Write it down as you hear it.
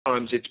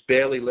sometimes it's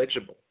barely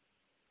legible.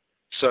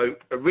 So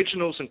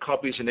originals and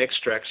copies and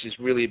extracts is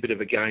really a bit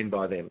of a game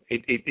by them.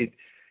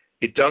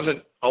 It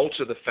doesn't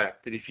alter the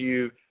fact that if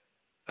you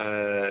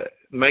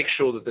make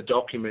sure that the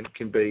document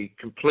can be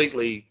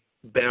completely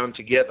bound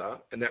together,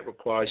 and that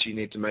requires you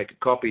need to make a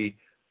copy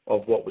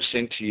of what was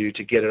sent to you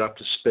to get it up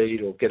to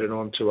speed or get it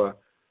onto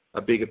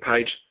a bigger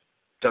page,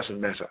 doesn't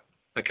matter.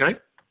 Okay?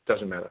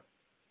 Doesn't matter.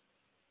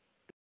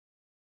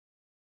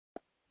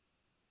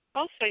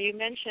 Also, you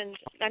mentioned,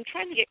 I'm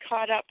trying to get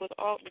caught up with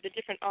all the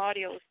different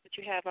audios that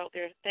you have out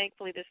there.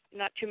 Thankfully, there's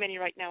not too many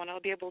right now, and I'll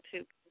be able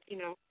to,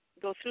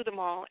 go through them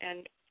all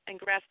and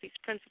grasp these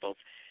principles.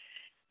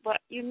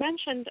 But you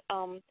mentioned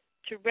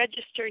to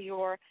register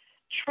your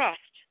trust,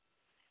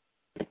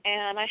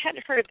 and I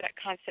hadn't heard of that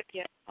concept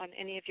yet on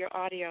any of your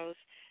audios.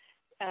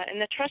 And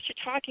the trust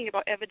you're talking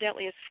about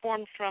evidently is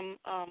formed from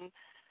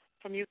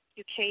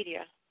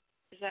UCADIA.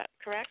 Is that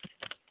correct?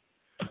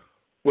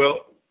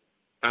 Well,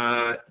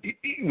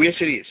 yes,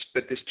 it is,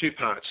 but there's two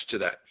parts to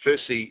that.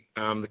 Firstly,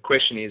 the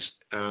question is,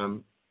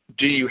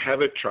 do you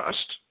have a trust?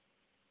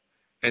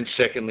 And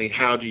secondly,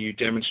 how do you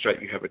demonstrate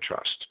you have a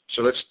trust?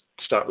 So let's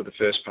start with the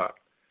first part.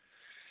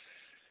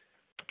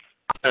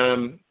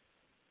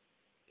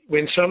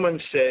 When someone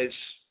says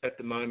at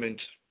the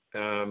moment,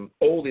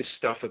 all this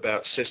stuff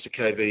about Sesta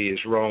KV is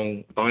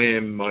wrong, I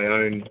am my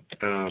own,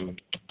 I'm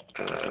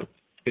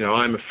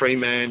a free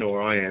man,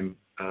 or I am,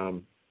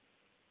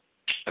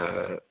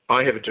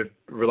 I have a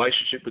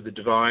relationship with the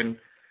divine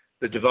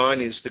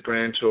is the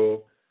grantor,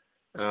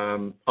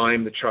 I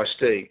am the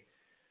trustee.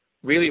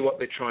 Really what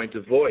they're trying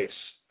to voice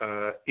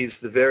is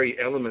the very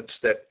elements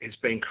that has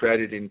been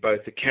created in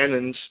both the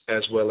canons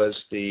as well as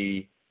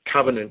the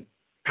covenant,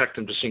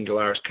 Pactum de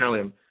Singularis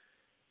Calium,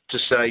 to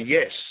say,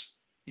 yes,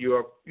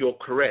 you're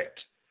correct.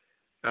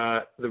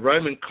 The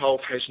Roman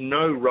cult has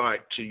no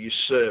right to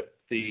usurp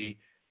the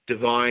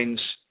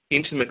divine's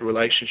intimate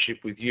relationship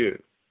with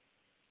you.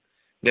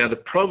 Now, the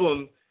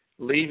problem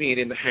leaving it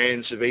in the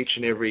hands of each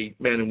and every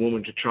man and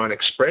woman to try and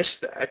express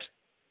that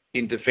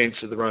in defense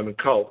of the Roman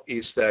cult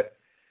is that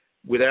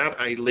without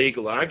a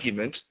legal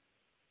argument,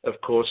 of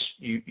course,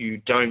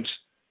 you don't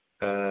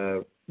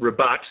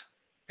rebut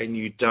and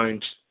you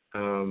don't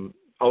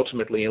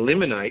ultimately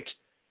eliminate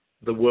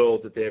the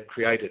world that they've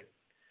created.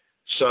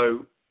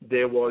 So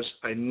there was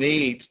a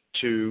need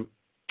to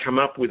come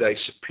up with a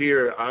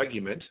superior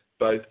argument,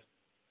 both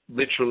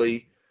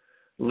literally,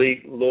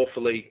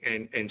 lawfully,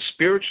 and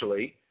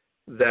spiritually,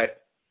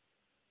 that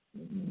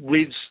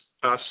rids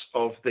us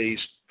of these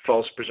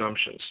false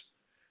presumptions.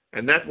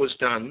 And that was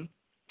done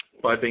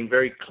by being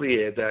very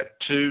clear that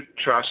two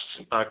trusts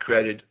are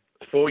created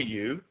for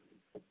you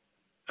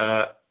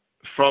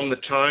from the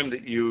time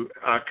that you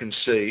are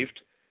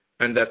conceived,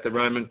 and that the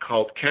Roman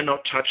cult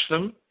cannot touch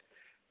them,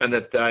 and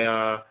that they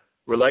are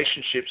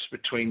relationships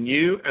between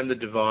you and the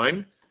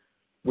divine,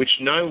 which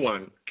no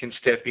one can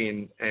step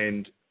in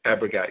and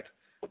abrogate.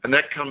 And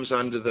that comes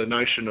under the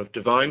notion of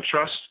divine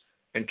trust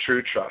and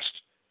true trust,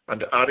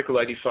 under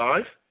Article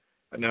 85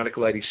 and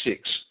Article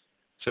 86.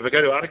 So if I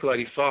go to Article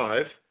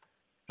 85,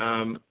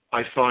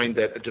 I find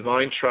that a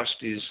divine trust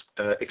is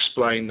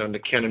explained under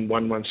Canon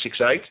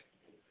 1168.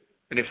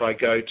 And if I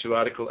go to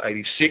Article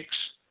 86,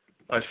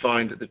 I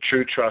find that the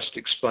true trust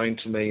explained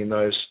to me in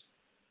those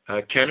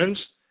canons.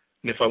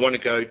 And if I want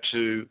to go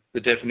to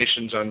the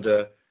definitions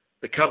under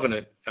the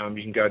covenant,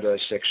 you can go to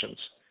those sections.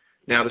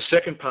 Now, the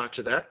second part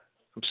to that,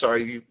 I'm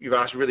sorry, you've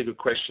asked really good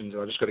questions,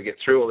 and I've just got to get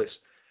through all this.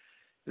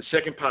 The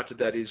second part to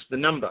that is the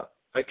number.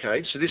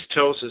 Okay, so this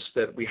tells us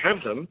that we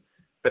have them,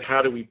 but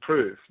how do we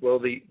prove? Well,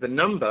 the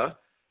number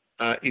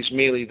is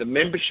merely the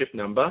membership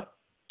number,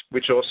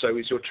 which also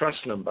is your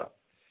trust number.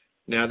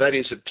 Now, that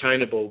is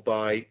obtainable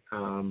by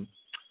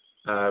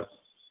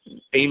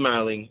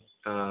emailing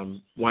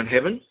One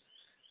Heaven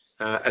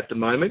at the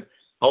moment.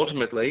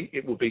 Ultimately,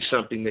 it will be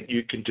something that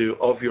you can do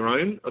of your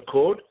own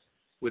accord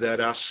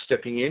without us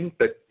stepping in,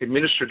 but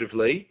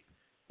administratively,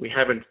 we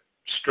haven't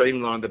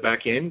streamlined the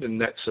back end, and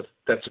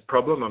that's a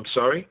problem. I'm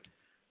sorry.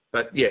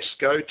 But yes,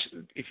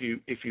 if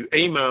you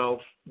email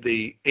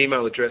the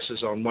email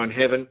addresses on One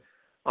Heaven,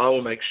 I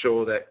will make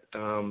sure that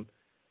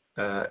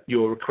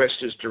your request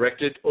is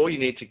directed. All you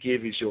need to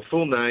give is your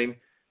full name,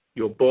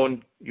 your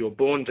born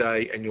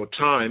day, and your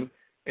time,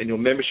 and your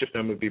membership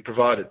number will be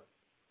provided.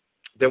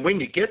 Then when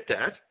you get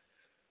that,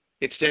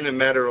 it's then a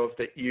matter of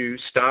that you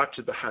start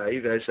to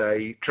behave as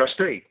a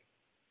trustee.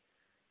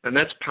 And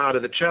that's part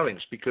of the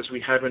challenge, because we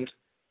haven't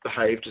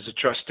behaved as a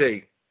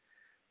trustee.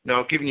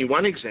 Now, I've given you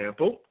one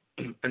example,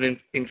 and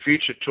in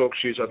future talk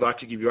shows I'd like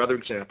to give you other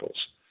examples.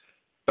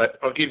 But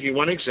I'll give you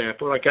one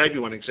example. I gave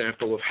you one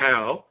example of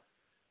how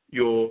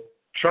your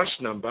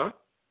trust number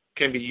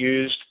can be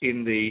used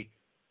in the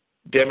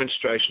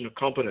demonstration of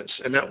competence.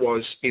 And that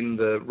was in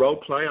the role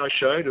play I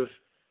showed of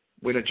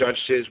when a judge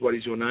says, "What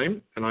is your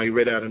name?" and I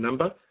read out a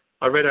number.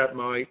 I read out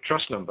my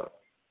trust number.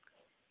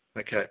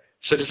 Okay.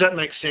 So does that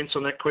make sense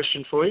on that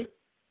question for you?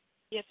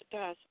 Yes, it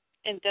does.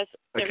 And does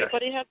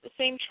everybody have the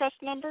same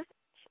trust number?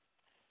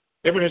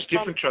 Everyone has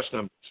different trust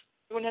numbers.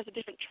 Everyone has a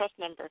different trust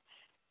number.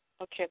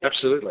 Okay.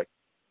 Absolutely.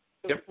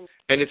 Yep.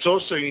 And it's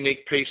also a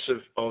unique piece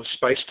of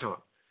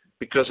space-time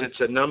because it's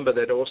a number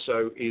that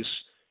also is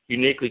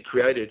uniquely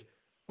created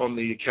on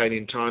the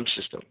UCADIan time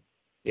system.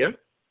 Yeah?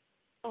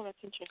 Oh, that's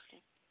interesting.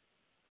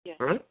 Yeah.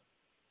 All right.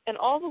 And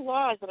all the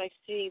laws that I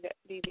see, that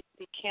the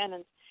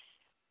canons,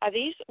 are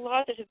these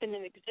laws that have been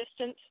in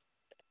existence,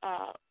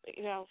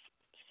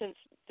 since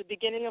the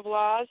beginning of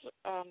laws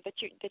that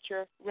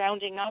you're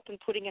rounding up and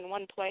putting in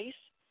one place?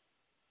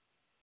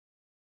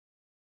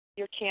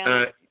 Your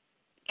canons,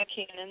 the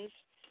canons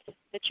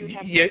that you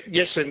have. Yeah,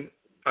 yes, and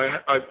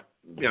I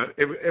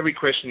every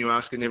question you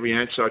ask and every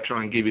answer I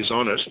try and give is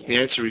honest. The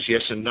answer is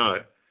yes and no,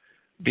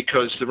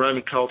 because the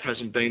Roman cult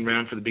hasn't been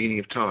around for the beginning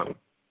of time.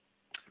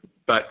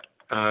 But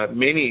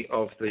many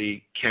of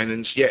the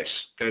canons, yes,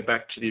 go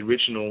back to the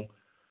original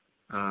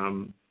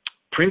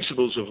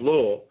principles of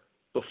law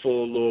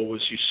before law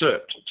was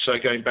usurped. So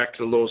going back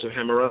to the laws of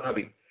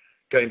Hammurabi,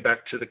 going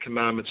back to the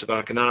commandments of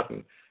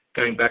Akhenaten,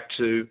 going back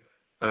to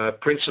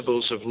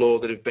principles of law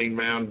that have been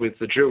around with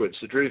the Druids,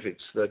 the Druvids,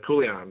 the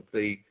Kulian,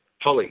 the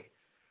Holi.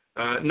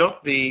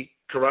 Not the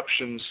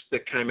corruptions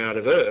that came out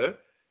of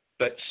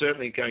but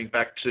certainly going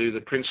back to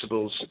the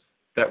principles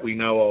that we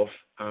know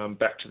of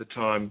back to the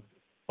time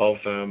of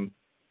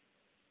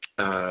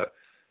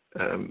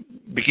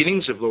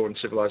beginnings of law and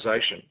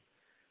civilization.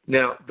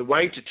 Now, the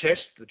way to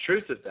test the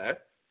truth of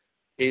that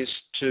is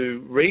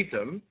to read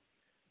them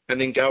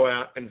and then go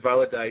out and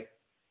validate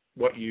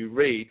what you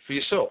read for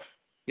yourself.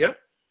 Yeah?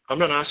 I'm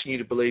not asking you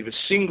to believe a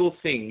single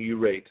thing you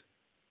read.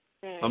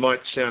 I might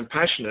sound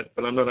passionate,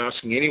 but I'm not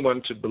asking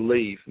anyone to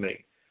believe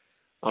me.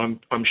 I'm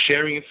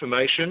sharing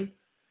information,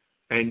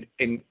 and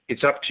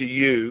it's up to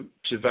you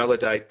to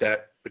validate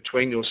that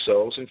between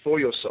yourselves and for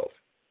yourself.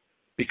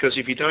 Because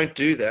if you don't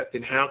do that,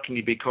 then how can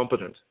you be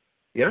competent?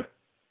 Yeah?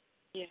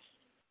 Yes,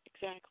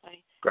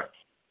 exactly. Great.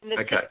 And the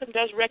system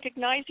does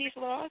recognize these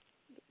laws?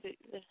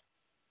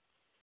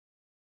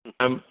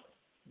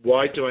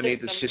 Why do I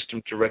need the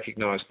system to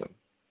recognize them?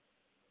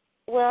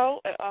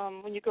 Well,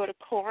 when you go to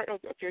court, or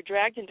if you're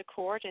dragged into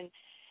court, and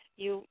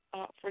you,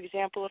 for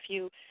example, if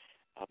you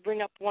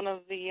bring up one of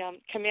the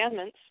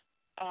commandments,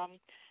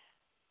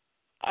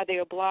 are they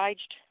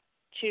obliged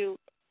to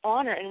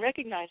honor and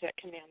recognize that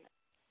commandment?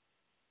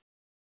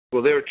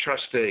 Well, they're a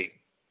trustee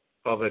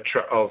of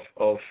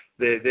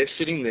they're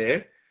sitting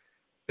there,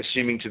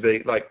 assuming to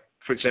be, like,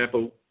 for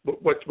example,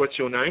 what's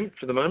your name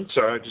for the moment?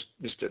 Sorry, I just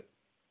missed it.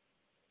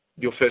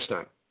 Your first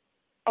name?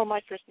 Oh,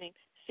 my first name,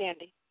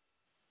 Sandy.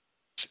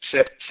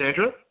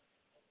 Sandra?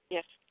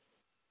 Yes.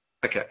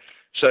 Okay.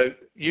 So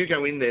you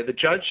go in there. The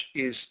judge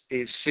is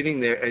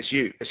sitting there as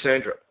you, as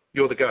Sandra.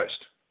 You're the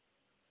ghost.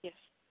 Yes.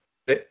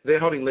 They're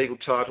holding legal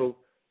title.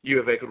 You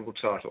have equitable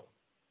title.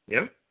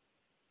 Yeah?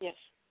 Yes.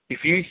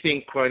 If you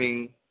think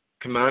quoting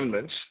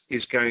commandments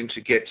is going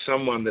to get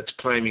someone that's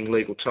claiming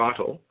legal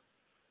title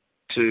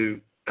to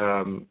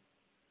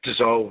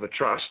dissolve a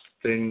trust,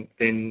 then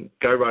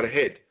go right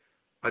ahead.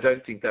 I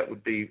don't think that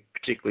would be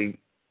particularly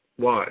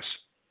wise.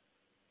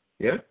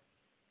 Yeah?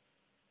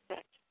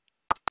 Right.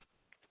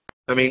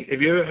 I mean,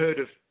 have you ever heard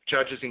of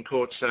judges in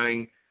court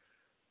saying,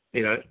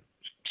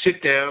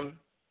 sit down,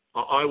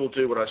 I will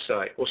do what I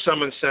say? Or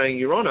someone saying,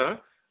 Your Honour,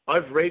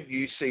 I've read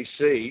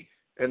UCC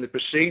and the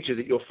procedure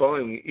that you're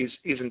following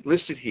isn't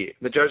listed here.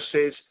 And the judge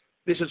says,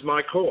 this is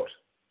my court.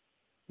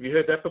 Have you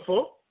heard that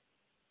before?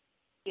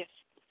 Yes.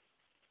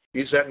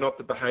 Is that not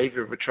the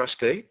behaviour of a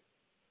trustee?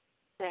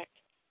 Correct.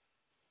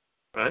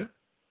 Right?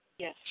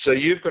 Yes. So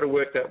you've got to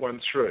work that one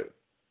through.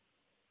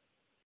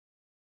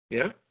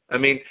 Yeah? I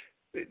mean,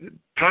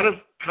 part of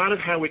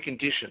how we're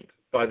conditioned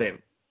by them,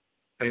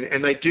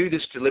 and they do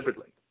this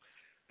deliberately,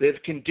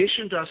 they've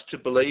conditioned us to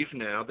believe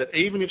now that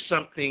even if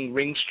something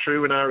rings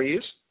true in our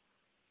ears,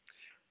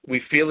 we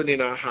feel it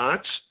in our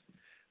hearts,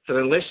 that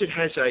unless it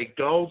has a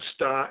gold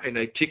star and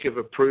a tick of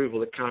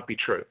approval, it can't be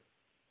true.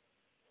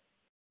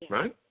 Yes.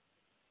 Right?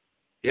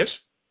 Yes?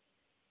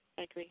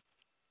 I agree.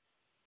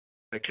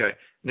 Okay.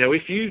 Now,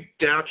 if you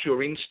doubt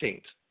your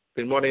instinct,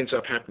 then what ends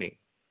up happening?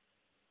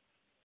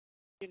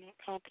 You're not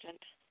competent.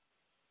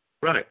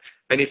 Right.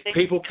 And if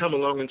people come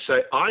along and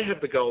say, I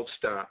have the gold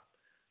star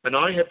and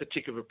I have the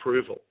tick of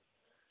approval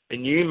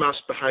and you must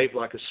behave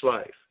like a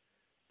slave,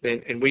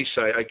 and we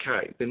say,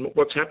 okay, then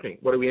what's happening?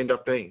 What do we end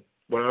up being?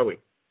 What are we?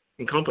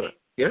 Incompetent.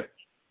 Yeah?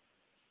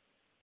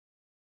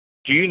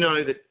 Do you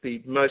know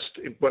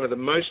that one of the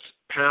most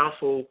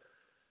powerful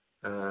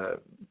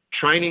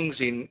trainings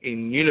in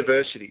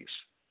universities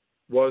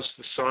was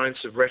the science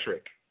of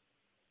rhetoric,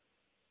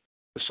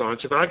 the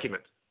science of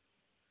argument?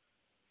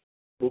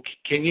 Well,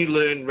 can you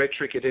learn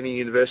rhetoric at any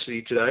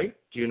university today?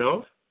 Do you know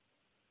of?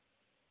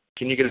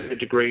 Can you get a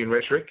degree in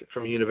rhetoric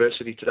from a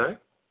university today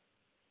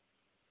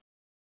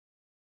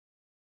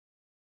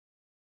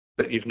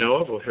that you know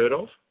of or heard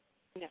of?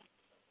 No.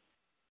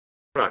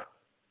 Right.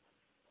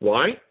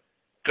 Why?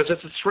 Because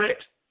it's a threat.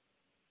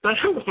 They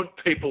don't want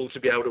people to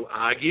be able to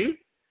argue.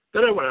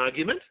 They don't want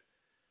argument.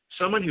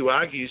 Someone who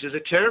argues is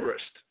a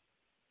terrorist.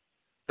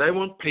 They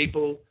want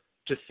people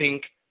to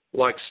think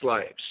like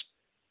slaves.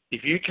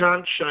 If you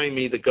can't show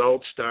me the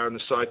gold star and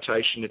the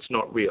citation, it's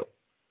not real.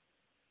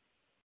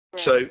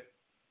 Right. So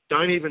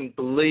don't even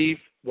believe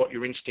what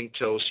your instinct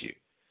tells you.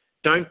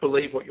 Don't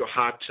believe what your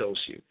heart tells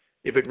you.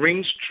 If it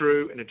rings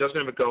true and it doesn't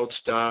have a gold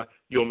star,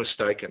 you're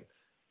mistaken.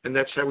 And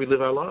that's how we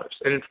live our lives.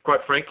 And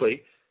quite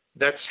frankly,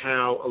 that's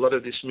how a lot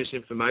of this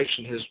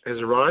misinformation has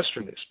arisen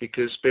from this,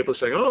 because people are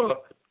saying, oh,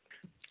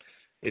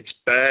 it's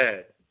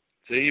bad,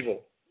 it's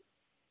evil,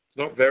 it's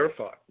not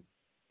verified.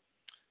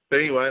 But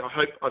anyway, I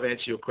hope I've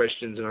answered your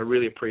questions, and I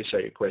really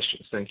appreciate your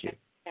questions. Thank you.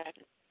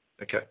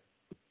 Okay.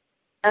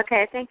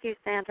 Okay, thank you,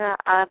 Santa.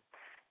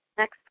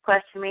 Next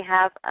question we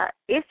have,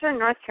 Eastern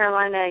North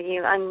Carolina,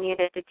 you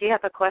unmuted. Did you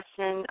have a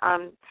question?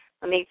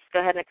 Let me just go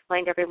ahead and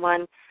explain to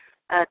everyone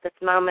at this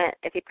moment.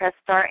 If you press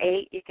star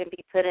 8, you can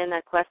be put in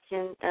a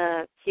question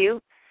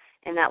queue,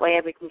 and that way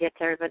we can get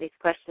to everybody's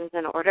questions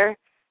in order.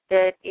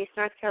 Did East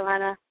North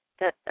Carolina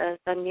that is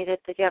unmuted,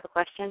 did you have a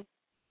question?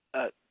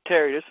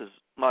 Terry, this is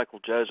Michael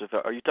Joseph.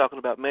 Are you talking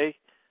about me?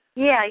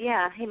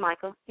 Yeah. Hey,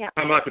 Michael. Yeah.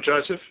 Hi, Michael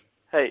Joseph.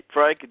 Hey,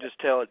 Frank,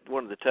 I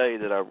wanted to tell you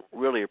that I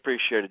really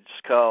appreciated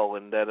this call,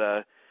 and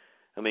that,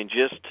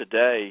 just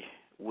today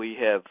we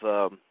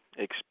have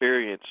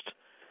experienced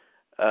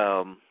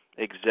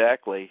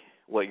exactly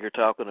what you're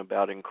talking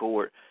about in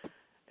court,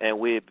 and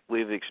we've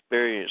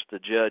experienced the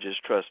judge as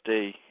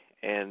trustee,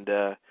 and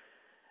the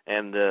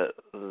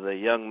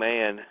young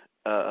man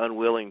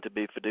unwilling to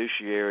be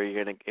fiduciary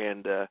and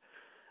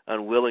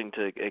unwilling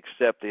to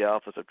accept the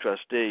office of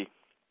trustee.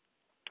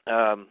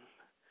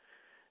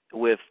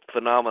 With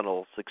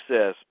phenomenal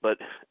success. But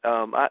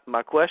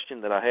my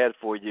question that I had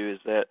for you is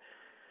that,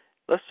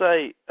 let's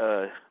say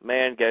a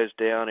man goes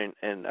down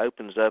and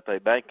opens up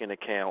a banking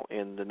account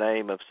in the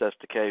name of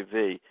Sesta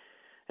KV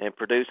and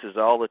produces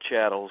all the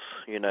chattels,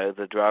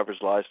 the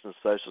driver's license,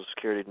 social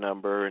security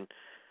number, and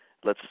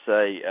let's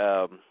say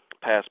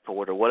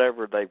passport or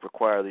whatever they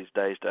require these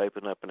days to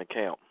open up an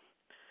account.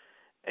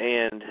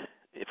 And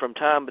from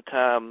time to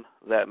time,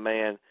 that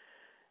man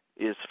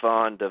is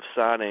fond of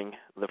signing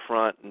the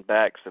front and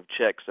backs of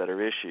checks that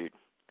are issued.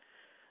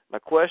 My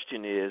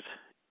question is,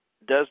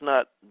 doesn't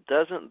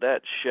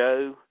that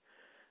show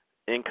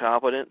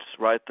incompetence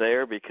right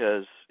there?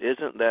 Because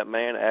isn't that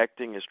man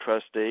acting as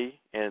trustee,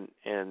 and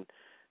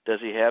does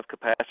he have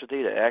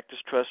capacity to act as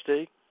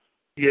trustee?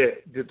 Yeah.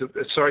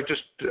 Sorry,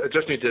 I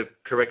just need to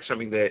correct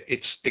something there.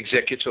 It's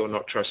executor,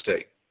 not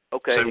trustee.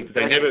 Okay. So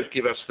they never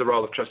give us the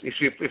role of trustee.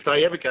 If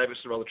they ever gave us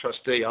the role of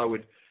trustee, I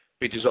would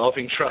be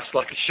dissolving trust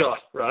like a shot,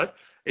 right?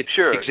 It's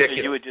sure. executive.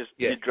 So you would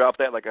you'd drop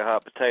that like a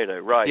hot potato,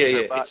 right?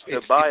 Yeah,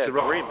 It's the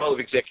role of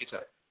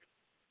executor.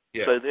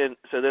 Yeah.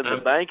 So then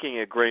the banking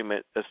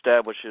agreement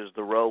establishes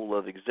the role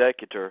of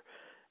executor,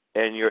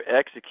 and you're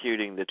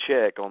executing the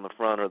check on the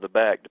front or the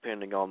back,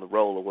 depending on the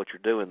role of what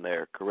you're doing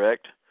there.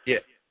 Correct? Yeah.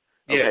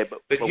 Okay,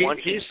 but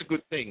here's the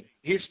good thing.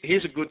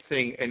 Here's a good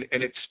thing, and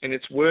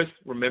it's worth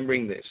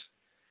remembering this.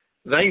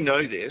 They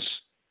know this,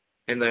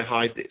 and they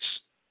hide this.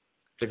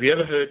 Have you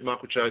ever heard,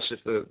 Michael Joseph,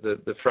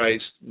 the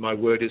phrase, my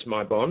word is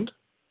my bond?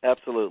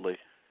 Absolutely.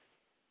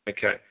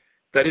 Okay.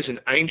 That is an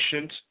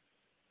ancient,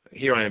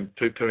 here I am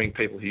poo-pooing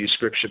people who use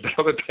scripture, but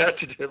I'm about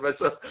to do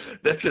myself.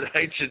 That's an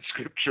ancient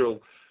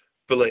scriptural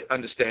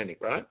understanding,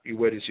 right? Your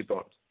word is your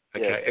bond.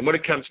 Okay. Yeah. And what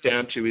it comes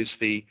down to is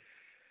the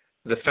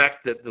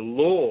fact that the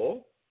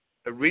law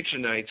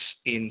originates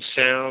in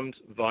sound,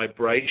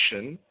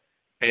 vibration,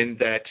 and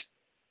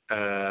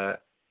that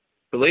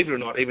believe it or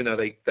not, even though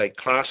they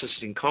class us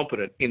as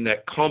incompetent, in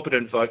that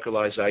competent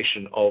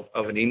vocalization of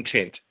an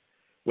intent.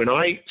 When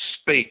I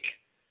speak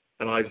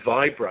and I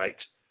vibrate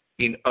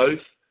in oath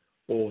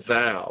or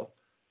vow,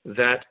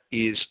 that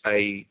is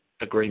a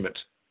agreement.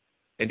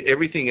 And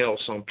everything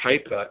else on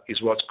paper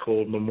is what's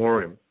called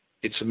memoriam.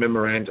 It's a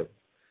memorandum.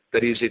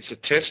 That is, it's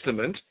a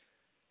testament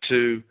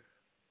to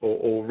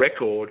or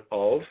record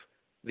of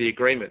the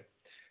agreement.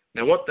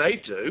 Now, what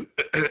they do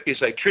is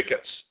they trick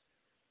us.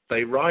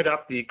 They write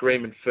up the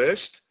agreement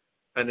first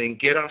and then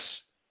get us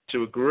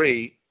to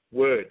agree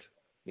word,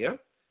 yeah?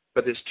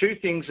 But there's two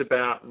things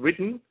about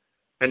written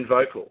and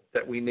vocal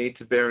that we need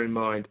to bear in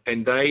mind,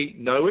 and they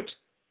know it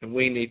and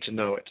we need to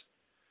know it.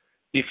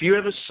 If you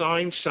ever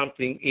sign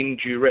something in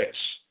duress,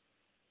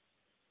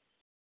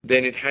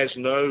 then it has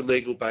no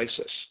legal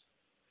basis.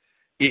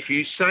 If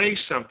you say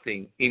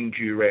something in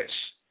duress,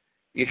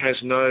 it has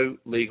no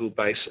legal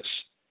basis.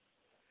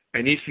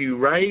 And if you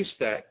raise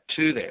that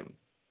to them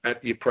at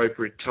the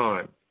appropriate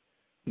time,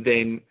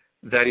 then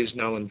that is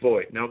null and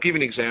void. Now, I'll give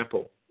you an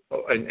example,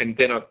 and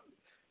then if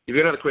you've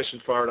got another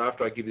question, fire it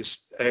after I give this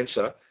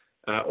answer,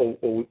 or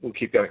we'll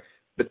keep going.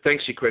 But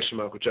thanks for your question,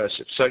 Michael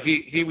Joseph. So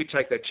here we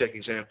take that check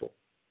example.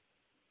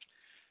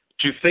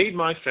 To feed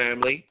my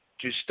family,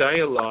 to stay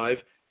alive,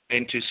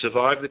 and to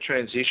survive the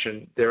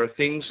transition, there are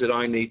things that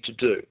I need to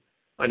do.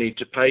 I need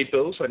to pay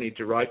bills, I need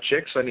to write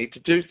checks, I need to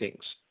do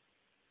things.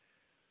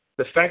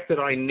 The fact that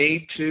I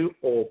need to,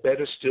 or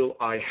better still,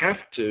 I have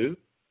to,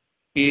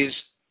 is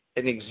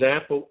an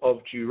example of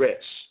duress.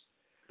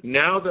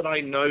 Now that I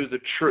know the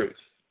truth,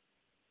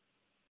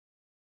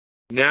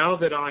 now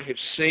that I have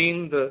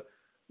seen the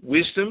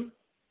wisdom,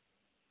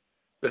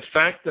 the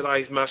fact that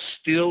I must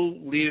still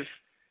live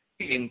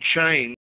in chains